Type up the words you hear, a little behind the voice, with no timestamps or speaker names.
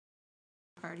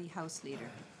Party House Leader.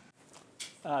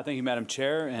 Thank you, Madam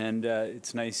Chair, and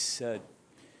it's nice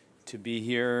to be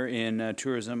here in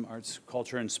tourism, arts,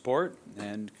 culture, and sport.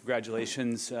 And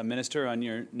congratulations, Minister, on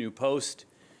your new post.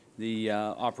 The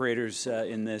operators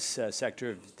in this sector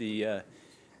of the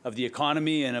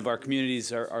economy and of our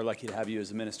communities are lucky to have you as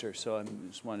a minister. So I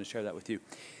just wanted to share that with you.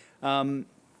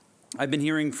 I've been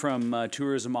hearing from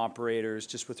tourism operators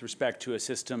just with respect to a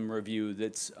system review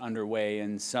that's underway,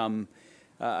 and some,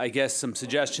 I guess, some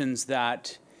suggestions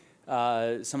that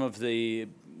some of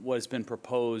what has been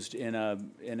proposed in a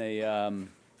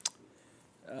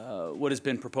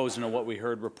What We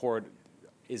Heard report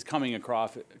is coming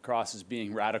across as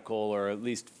being radical, or at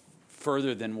least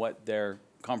further than what they're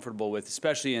comfortable with,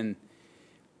 especially in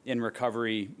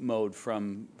recovery mode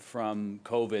from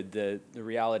COVID. The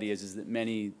reality is that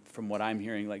many, from what I'm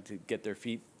hearing, like to get their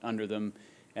feet under them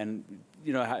and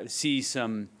see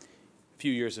some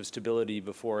few years of stability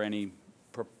before any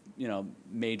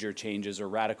major changes or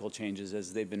radical changes,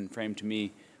 as they've been framed to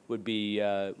me, would be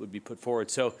put forward.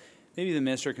 So maybe the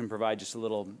minister can provide just a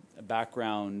little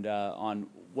background on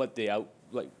what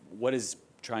what is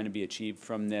trying to be achieved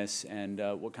from this, and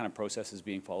what kind of process is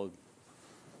being followed.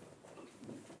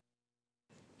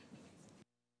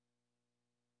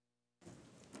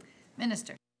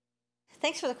 Minister.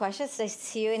 Thanks for the question. It's nice to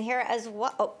see you in here as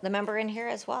well. Oh, the member in here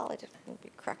as well. I didn't be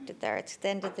corrected there. It's the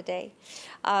end of the day.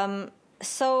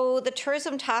 So the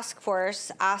Tourism Task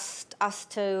Force asked us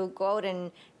to go out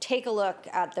and take a look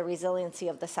at the resiliency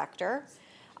of the sector.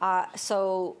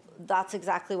 So that's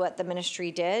exactly what the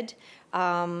ministry did.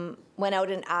 Went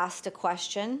out and asked a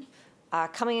question.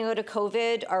 Coming out of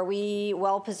COVID, are we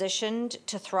well positioned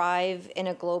to thrive in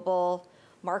a global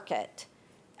market?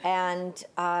 And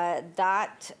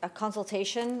that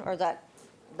consultation, or that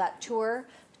tour,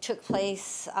 took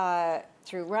place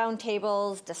through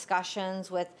roundtables, discussions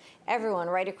with everyone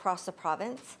right across the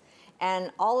province.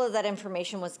 And all of that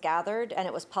information was gathered, and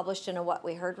it was published in a What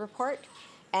We Heard report.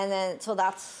 And then, so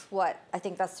that's what, I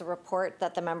think that's the report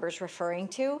that the member's referring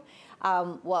to.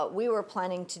 What we were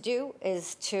planning to do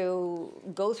is to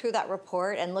go through that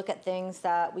report and look at things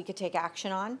that we could take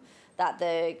action on, that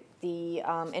the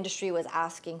industry was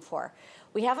asking for.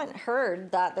 We haven't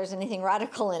heard that there's anything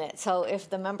radical in it. So if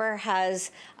the member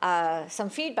has some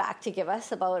feedback to give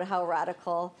us about how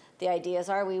radical the ideas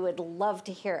are, we would love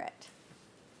to hear it.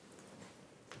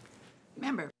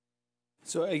 Member.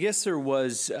 So I guess there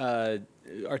was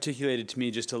articulated to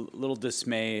me just a little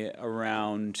dismay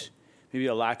around maybe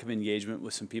a lack of engagement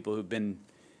with some people who've been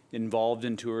involved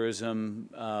in tourism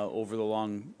over the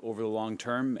long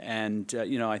term, and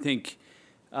I think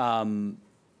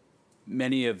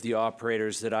many of the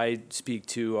operators that I speak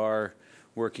to are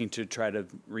working to try to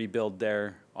rebuild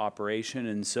their operation,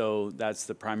 and so that's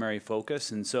the primary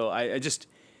focus. And so I'm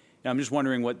just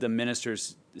wondering what the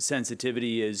minister's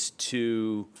sensitivity is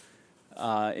to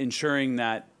ensuring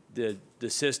that the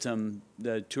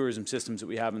tourism systems that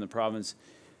we have in the province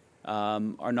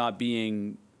are not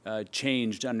being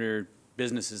changed under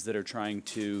businesses that are trying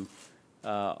to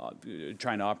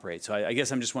operate. So I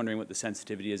guess I'm just wondering what the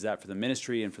sensitivity is that for the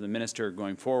ministry and for the minister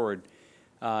going forward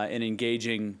in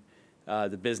engaging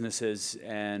the businesses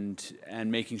and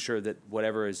making sure that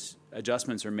whatever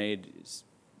adjustments are made is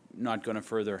not going to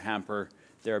further hamper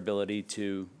their ability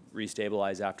to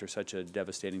restabilize after such a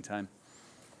devastating time.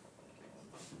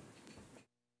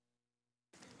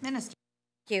 Minister.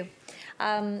 Thank you.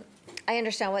 I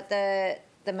understand what the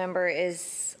member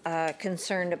is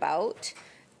concerned about,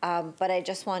 but I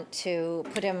just want to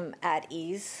put him at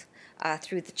ease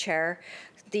through the chair.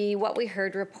 The What We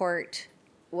Heard report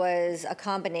was a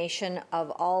combination of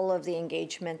all of the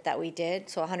engagement that we did.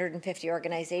 So 150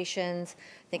 organizations,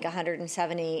 I think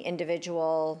 170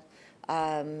 individual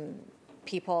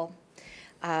people.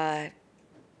 And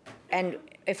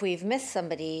if we've missed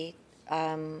somebody,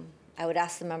 I would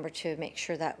ask the member to make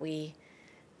sure that we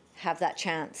have that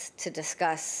chance to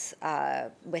discuss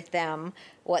with them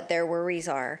what their worries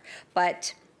are.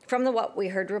 But from the What We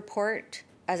Heard report,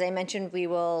 as I mentioned, we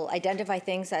will identify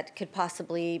things that could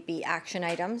possibly be action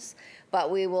items, but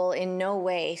we will in no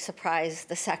way surprise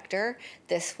the sector.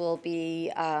 This will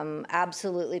be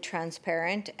absolutely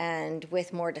transparent and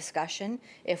with more discussion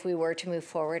if we were to move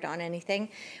forward on anything.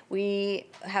 We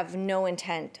have no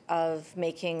intent of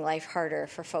making life harder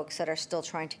for folks that are still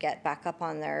trying to get back up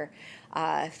on their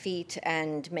feet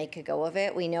and make a go of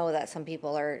it. We know that some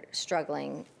people are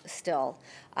struggling still.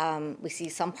 We see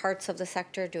some parts of the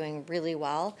sector doing really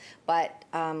well, but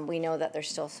we know that there's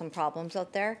still some problems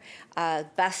out there.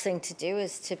 Best thing to do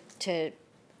is to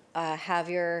have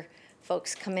your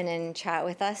folks come in and chat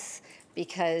with us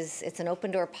because it's an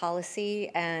open door policy,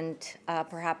 and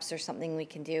perhaps there's something we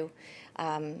can do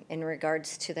in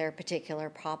regards to their particular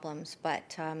problems.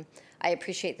 But I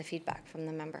appreciate the feedback from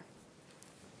the member.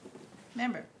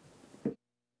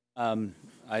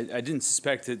 I didn't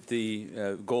suspect that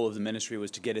the goal of the ministry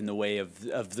was to get in the way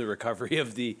of the recovery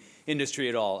of the industry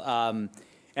at all.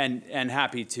 And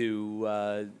happy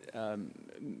to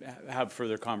have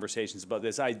further conversations about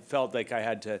this. I felt like I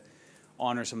had to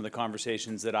honor some of the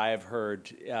conversations that I have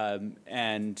heard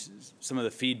and some of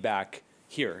the feedback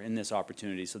here in this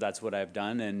opportunity. So that's what I've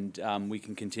done, and we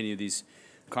can continue these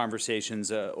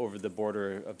conversations over the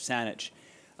border of Saanich.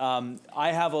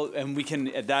 I have, and we can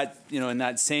at that, in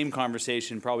that same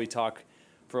conversation, probably talk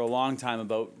for a long time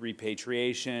about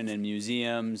repatriation and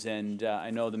museums. And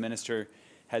I know the minister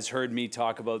has heard me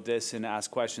talk about this and ask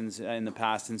questions in the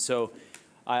past. And so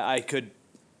I could,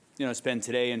 spend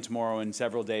today and tomorrow and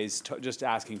several days just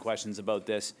asking questions about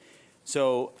this.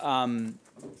 So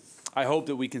I hope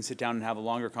that we can sit down and have a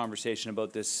longer conversation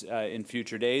about this in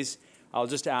future days. I'll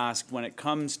just ask, when it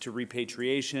comes to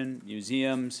repatriation,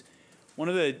 museums, one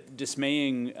of the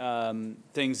dismaying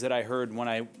things that I heard when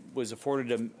I was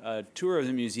afforded a tour of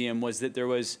the museum was that there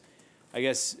was, I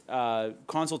guess,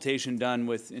 consultation done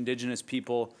with Indigenous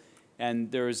people,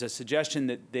 and there was a suggestion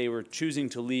that they were choosing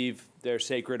to leave their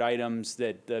sacred items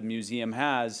that the museum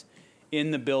has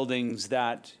in the buildings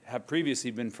that have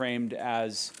previously been framed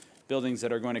as buildings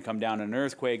that are going to come down in an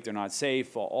earthquake, they're not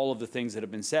safe, all of the things that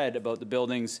have been said about the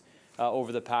buildings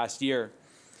over the past year.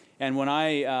 And when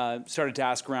I started to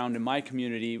ask around in my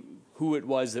community who it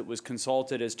was that was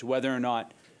consulted as to whether or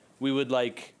not we would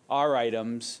like our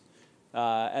items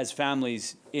as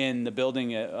families in the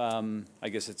building, I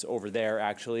guess it's over there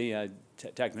actually,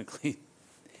 technically,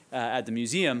 at the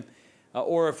museum,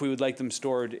 or if we would like them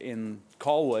stored in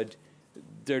Colwood,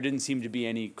 there didn't seem to be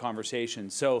any conversation.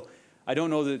 So I don't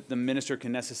know that the minister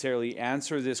can necessarily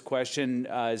answer this question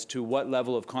as to what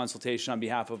level of consultation on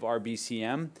behalf of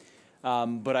RBCM.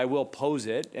 But I will pose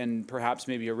it, and perhaps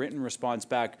maybe a written response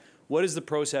back. What is the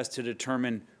process to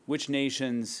determine which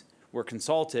nations were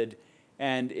consulted,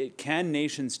 and can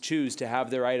nations choose to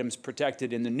have their items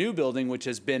protected in the new building, which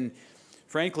has been,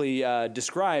 frankly,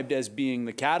 described as being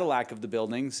the Cadillac of the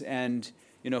buildings? And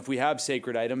if we have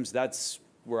sacred items, that's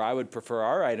where I would prefer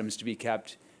our items to be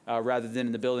kept, rather than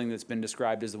in the building that's been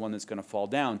described as the one that's going to fall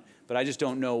down. But I just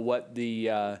don't know what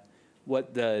the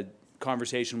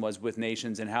conversation was with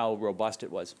nations and how robust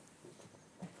it was.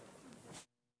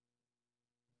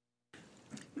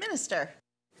 Minister.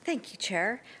 Thank you,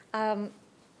 Chair.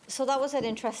 So that was an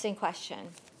interesting question.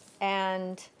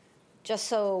 And just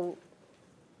so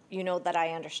you know that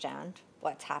I understand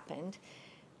what's happened,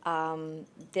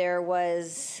 there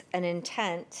was an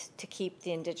intent to keep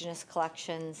the Indigenous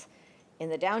collections in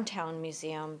the downtown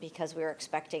museum because we were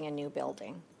expecting a new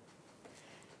building.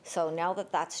 So now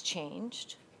that that's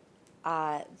changed,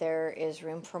 there is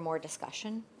room for more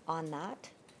discussion on that.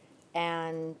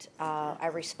 And I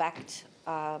respect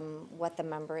what the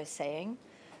member is saying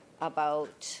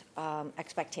about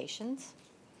expectations.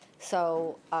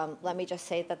 So let me just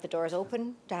say that the door is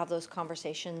open to have those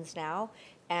conversations now,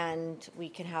 and we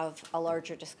can have a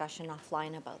larger discussion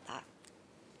offline about that.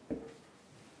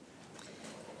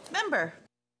 Member.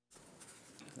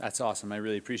 That's awesome. I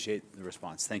really appreciate the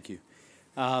response. Thank you.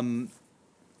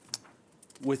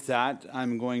 With that,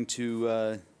 I'm going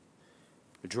to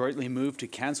adroitly move to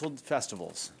canceled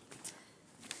festivals.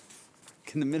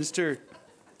 Can the minister,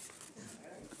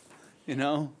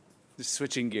 just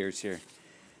switching gears here.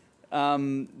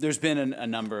 There's been a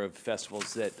number of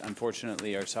festivals that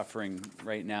unfortunately are suffering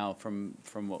right now from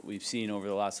what we've seen over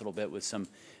the last little bit with some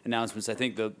announcements. I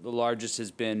think the largest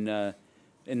has been,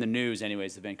 in the news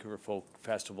anyways, the Vancouver Folk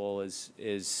Festival is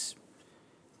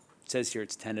it says here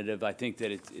it's tentative. I think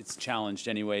that it's challenged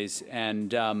anyways.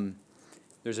 And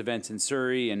there's events in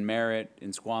Surrey and Merritt,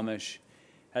 in Squamish.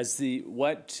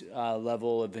 What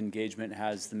level of engagement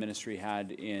has the ministry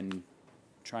had in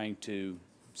trying to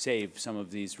save some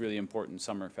of these really important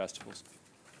summer festivals?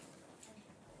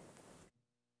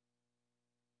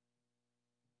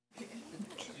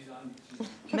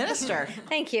 Minister.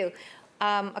 Thank you.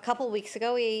 A couple of weeks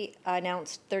ago, we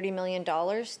announced $30 million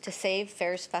to save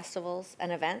fairs, festivals,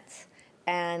 and events.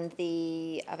 And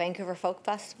the Vancouver Folk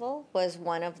Festival was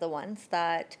one of the ones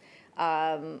that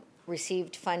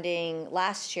received funding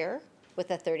last year with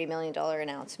a $30 million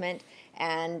announcement.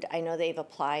 And I know they've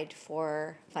applied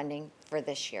for funding for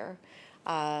this year.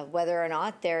 Whether or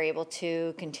not they're able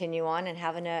to continue on and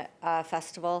having a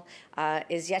festival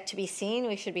is yet to be seen.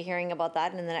 We should be hearing about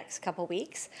that in the next couple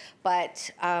weeks.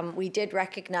 But we did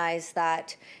recognize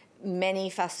that many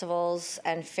festivals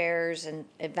and fairs and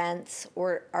events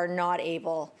are not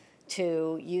able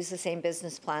to use the same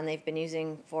business plan they've been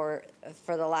using for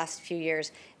the last few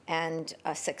years and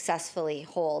successfully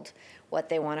hold what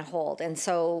they want to hold. And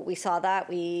so we saw that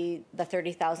the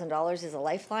 $30,000 is a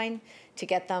lifeline to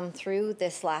get them through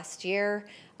this last year,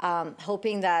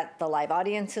 hoping that the live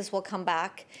audiences will come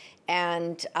back.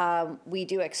 And we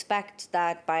do expect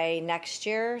that by next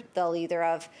year, they'll either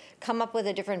have come up with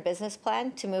a different business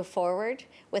plan to move forward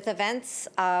with events,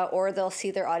 or they'll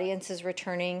see their audiences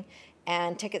returning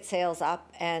and ticket sales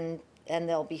up, and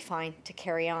they'll be fine to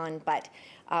carry on. But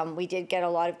we did get a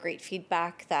lot of great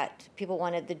feedback that people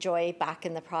wanted the joy back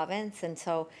in the province, and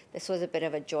so this was a bit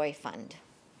of a joy fund.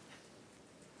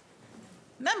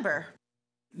 Member.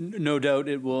 No doubt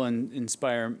it will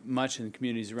inspire much in the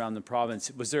communities around the province.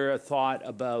 Was there a thought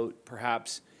about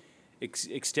perhaps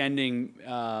extending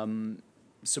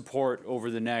support over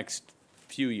the next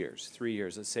few years, 3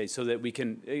 years, let's say, so that we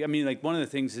can, I mean, like, one of the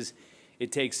things is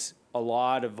it takes a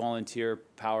lot of volunteer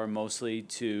power mostly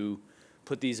to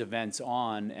put these events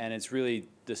on, and it's really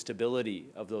the stability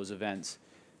of those events.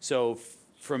 So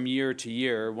from year to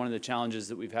year, one of the challenges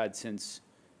that we've had since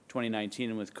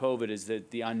 2019 and with COVID is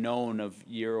that the unknown of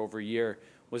year over year.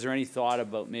 Was there any thought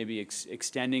about maybe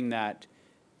extending that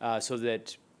so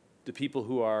that the people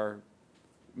who are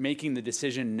making the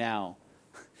decision now,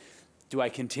 do I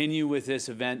continue with this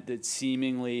event that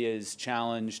seemingly is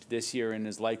challenged this year and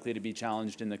is likely to be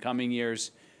challenged in the coming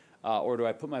years, or do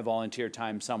I put my volunteer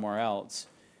time somewhere else?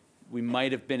 We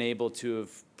might have been able to have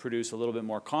produced a little bit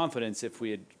more confidence if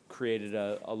we had created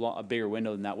a bigger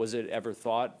window than that. Was it ever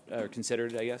thought or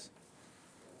considered, I guess?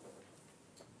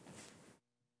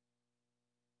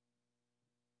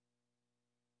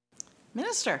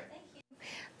 Minister.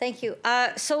 Thank you.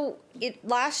 So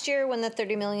last year when the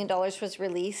 $30 million was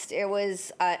released, it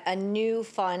was a new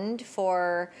fund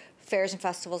for fairs and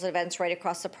festivals and events right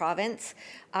across the province.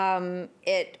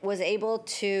 It was able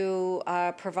to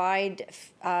provide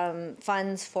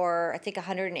funds for, I think,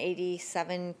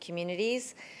 187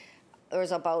 communities. There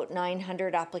was about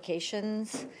 900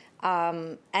 applications.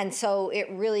 And so it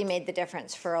really made the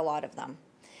difference for a lot of them.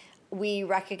 We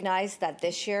recognize that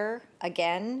this year,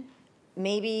 again,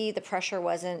 maybe the pressure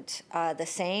wasn't the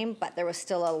same, but there was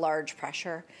still a large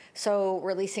pressure. So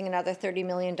releasing another $30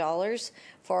 million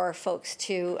for folks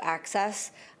to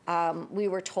access, we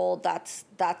were told that's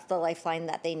the lifeline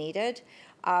that they needed.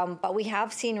 But we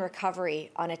have seen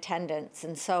recovery on attendance,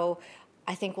 and so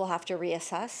I think we'll have to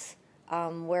reassess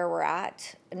where we're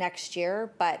at next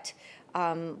year. But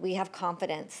we have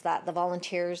confidence that the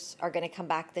volunteers are going to come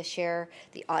back this year.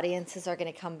 The audiences are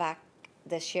going to come back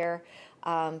this year.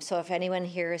 So if anyone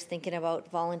here is thinking about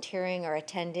volunteering or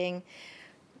attending,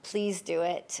 please do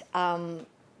it.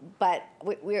 But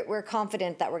we're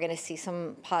confident that we're going to see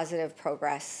some positive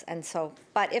progress. And so,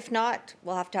 but if not,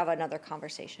 we'll have to have another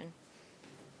conversation.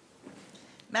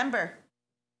 Member.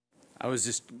 I was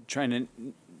just trying to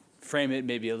frame it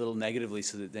maybe a little negatively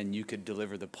so that then you could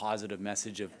deliver the positive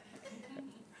message of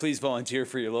please volunteer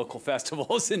for your local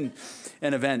festivals and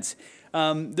events.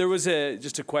 There was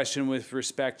just a question with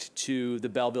respect to the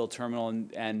Belleville terminal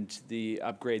and the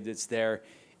upgrade that's there.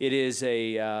 It is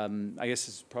I guess this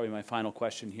is probably my final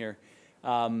question here.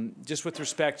 Just with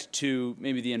respect to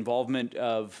maybe the involvement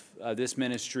of this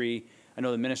ministry, I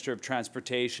know the Minister of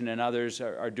Transportation and others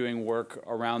are doing work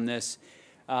around this.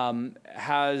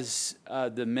 Has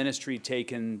the ministry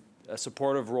taken a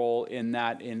supportive role in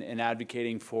that, in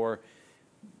advocating for,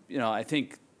 you know, I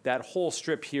think that whole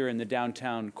strip here in the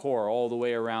downtown core, all the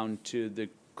way around to the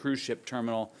cruise ship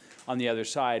terminal on the other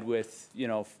side with, you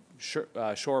know,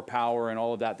 shore power and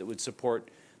all of that would support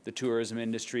the tourism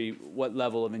industry. What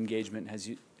level of engagement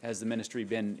has the ministry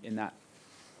been in that?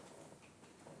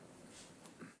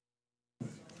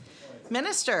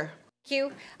 Minister. Thank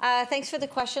you. Thanks for the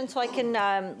question. So I can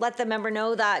let the member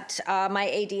know that my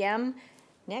ADM,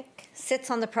 Nick, sits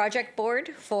on the project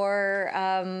board for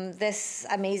this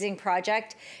amazing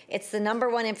project. It's the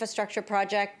 #1 infrastructure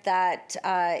project that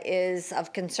is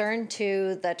of concern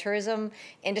to the tourism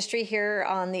industry here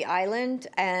on the island.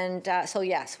 And so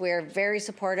yes, we're very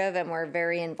supportive and we're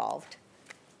very involved.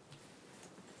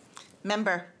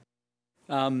 Member.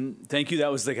 Thank you.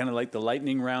 That was the kind of like the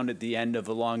lightning round at the end of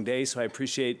a long day. So I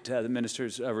appreciate the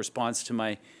minister's response to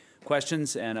my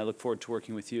questions, and I look forward to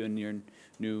working with you in your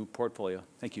new portfolio.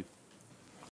 Thank you.